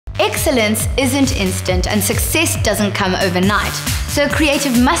Excellence isn't instant and success doesn't come overnight, so a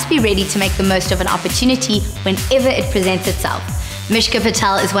creative must be ready to make the most of an opportunity whenever it presents itself. Mishka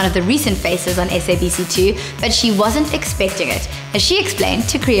Patel is one of the recent faces on SABC2, but she wasn't expecting it, as she explained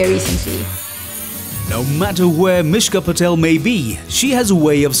to Korea recently. No matter where Mishka Patel may be, she has a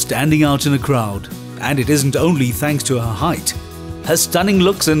way of standing out in a crowd. And it isn't only thanks to her height. Her stunning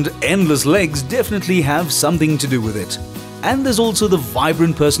looks and endless legs definitely have something to do with it. And there's also the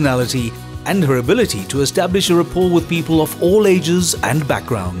vibrant personality and her ability to establish a rapport with people of all ages and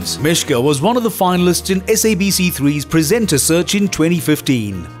backgrounds. Mishka was one of the finalists in SABC3's presenter search in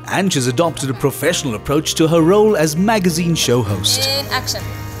 2015, and she's adopted a professional approach to her role as magazine show host. En action.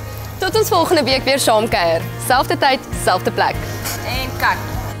 Tot ons volgende week weer saamkuier. Selfde tyd, selfde plek. En cut.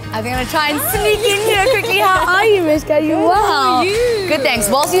 I'm going to try and sneak in here quickly. How are you, Mishka? You well? Good, thanks.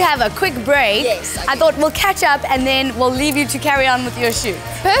 Whilst you have a quick break, Yes, I thought we'll catch up and then we'll leave you to carry on with your shoot.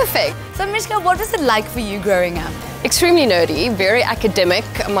 Perfect. So, Mishka, what was it like for you growing up? Extremely nerdy, very academic.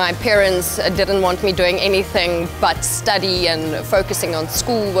 My parents didn't want me doing anything but study and focusing on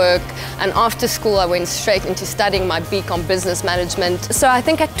schoolwork. And after school, I went straight into studying my BCom business management. So I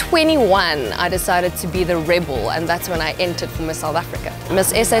think at 21, I decided to be the rebel, and that's when I entered for Miss South Africa. Miss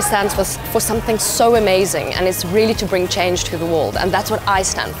SA stands for something so amazing, and it's really to bring change to the world, and that's what I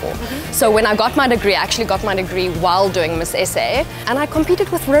stand for. So when I got my degree, I actually got my degree while doing Miss SA, and I competed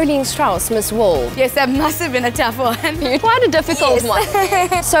with Rolling Strauss, Miss World. Yes, that must have been a tough one. Quite a difficult one.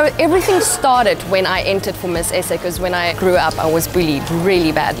 So everything started when I entered for Miss SA, because when I grew up, I was bullied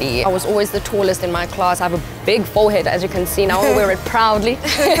really badly. I was always the tallest in my class. I have a big forehead, as you can see now. I wear it proudly.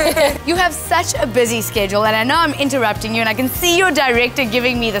 You have such a busy schedule, and I know I'm interrupting you, and I can see your director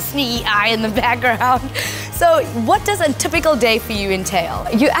giving me the sneaky eye in the background. So what does a typical day for you entail?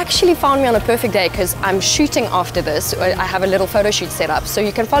 You actually found me on a perfect day, because I'm shooting after this. I have a little photo shoot set up, so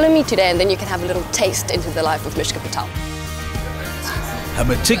you can follow me today and then you can have a little taste into the life of Mishka Patel. Her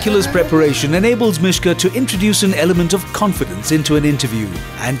meticulous preparation enables Mishka to introduce an element of confidence into an interview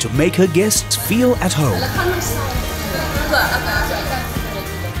and to make her guests feel at home.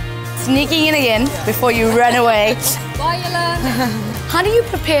 Sneaking in again before you run away. Bye, Mela. How do you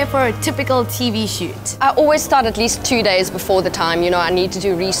prepare for a typical TV shoot? I always start at least 2 days before the time. You know, I need to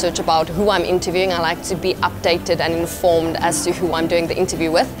do research about who I'm interviewing. I like to be updated and informed as to who I'm doing the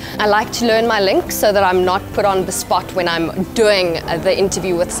interview with. I like to learn my links so that I'm not put on the spot when I'm doing the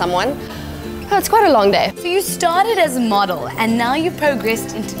interview with someone. Oh, it's quite a long day. So you started as a model and now you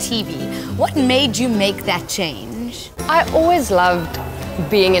progressed into TV. What made you make that change? I always loved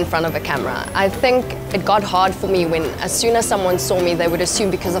being in front of a camera. I think it got hard for me when, as soon as someone saw me, they would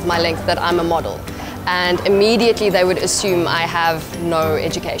assume because of my length that I'm a model. And immediately they would assume I have no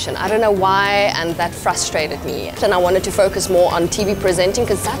education. I don't know why, and that frustrated me. And I wanted to focus more on TV presenting,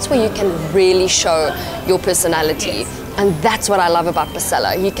 because that's where you can really show your personality. And that's what I love about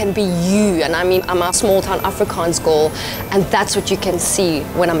Patel. You can be you, and I mean, I'm a small-town Afrikaans girl, and that's what you can see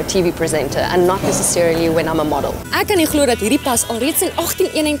when I'm a TV presenter, and not necessarily when I'm a model. Ek kan nie glo dat hierdie pas alreeds in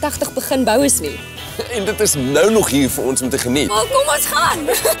 1881 begin bou is nie. En dit is nou nog hier vir ons om te geniet. Maar kom ons gaan.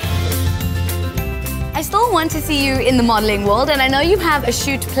 I still want to see you in the modeling world, and I know you have a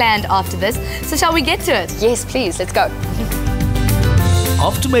shoot planned after this, so shall we get to it? Yes, please, let's go.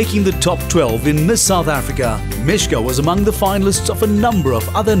 After making the top 12 in Miss South Africa, Mishka was among the finalists of a number of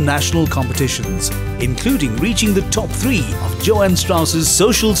other national competitions, including reaching the top 3 of Johann Strauss's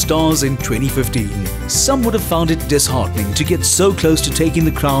Social Stars in 2015. Some would have found it disheartening to get so close to taking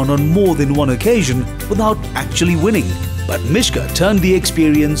the crown on more than one occasion without actually winning. But Mishka turned the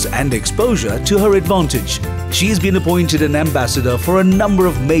experience and exposure to her advantage. She has been appointed an ambassador for a number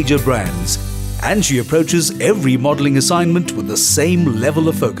of major brands, and she approaches every modeling assignment with the same level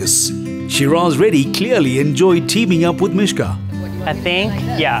of focus. Shiraz Reddy clearly enjoyed teaming up with Mishka. I think,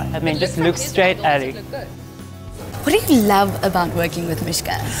 yeah, I mean, just look straight at it. What do you love about working with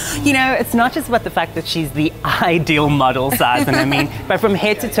Mishka? You know, it's not just about the fact that she's the ideal model size, and I mean, but from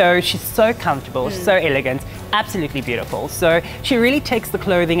head to toe, she's so comfortable, so elegant, absolutely beautiful. So she really takes the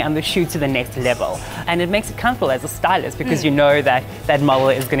clothing and the shoot to the next level. And it makes it comfortable as a stylist, because you know that that model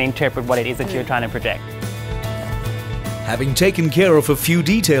is going to interpret what it is that you're trying to project. Having taken care of a few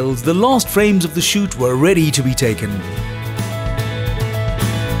details, the last frames of the shoot were ready to be taken.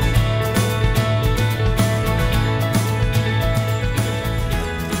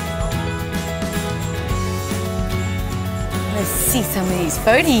 Let's see some of these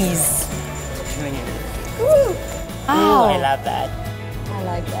photos. Ooh, Oh, I love that. I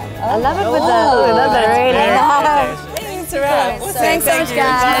like that. I love it with the. That's really nice. Thanks so much,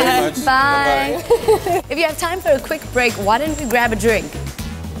 guys. Bye. If you have time for a quick break, why don't we grab a drink?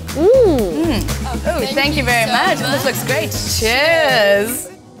 Oh, thank you very much. This looks great. Cheers.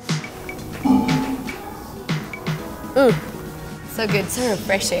 So good, so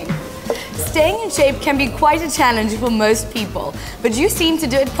refreshing. Staying in shape can be quite a challenge for most people, but you seem to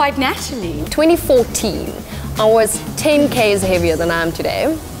do it quite naturally. 2014, I was 10 k's heavier than I am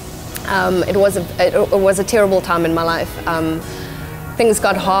today. It was a terrible time in my life. Things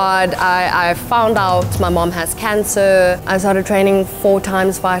got hard. I found out my mom has cancer. I started training 4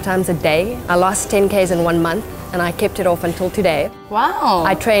 times, 5 times a day. I lost 10 k's in 1 month and I kept it off until today. Wow.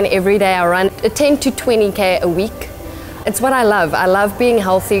 I train every day. I run 10 to 20k a week. It's what I love. I love being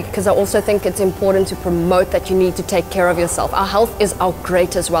healthy because I also think it's important to promote that you need to take care of yourself. Our health is our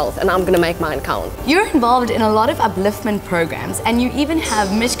greatest wealth and I'm going to make mine count. You're involved in a lot of upliftment programs and you even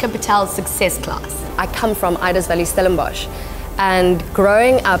have Mishka Patel's success class. I come from Idas Valley, Stellenbosch. And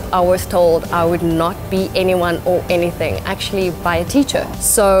growing up, I was told I would not be anyone or anything, actually by a teacher.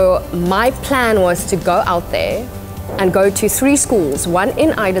 So my plan was to go out there and go to 3 schools, one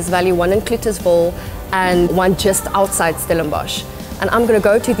in Idas Valley, one in Clittersville, and one just outside Stellenbosch. And I'm going to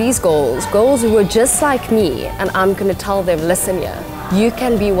go to these girls who were just like me, and I'm going to tell them, listen here, you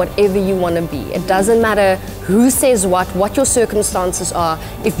can be whatever you want to be. It doesn't matter who says what your circumstances are.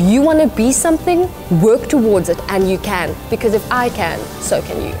 If you want to be something, work towards it, and you can. Because if I can, so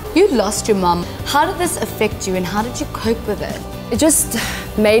can you. You lost your mom. How did this affect you and how did you cope with it? It just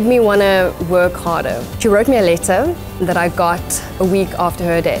made me want to work harder. She wrote me a letter that I got a week after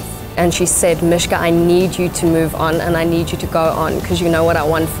her death. And she said, Mishka, I need you to move on and I need you to go on because you know what I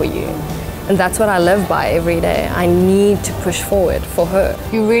want for you. And that's what I live by every day. I need to push forward for her.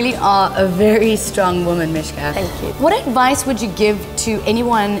 You really are a very strong woman, Mishka. Thank you. What advice would you give to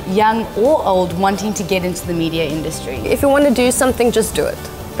anyone, young or old, wanting to get into the media industry? If you want to do something, just do it.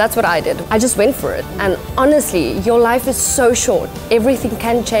 That's what I did. I just went for it. And honestly, your life is so short. Everything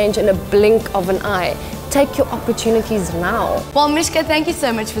can change in a blink of an eye. Take your opportunities now. Well, Mishka, thank you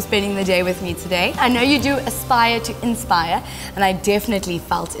so much for spending the day with me today. I know you do aspire to inspire, and I definitely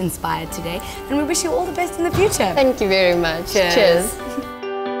felt inspired today. And we wish you all the best in the future. Thank you very much. Cheers. Cheers.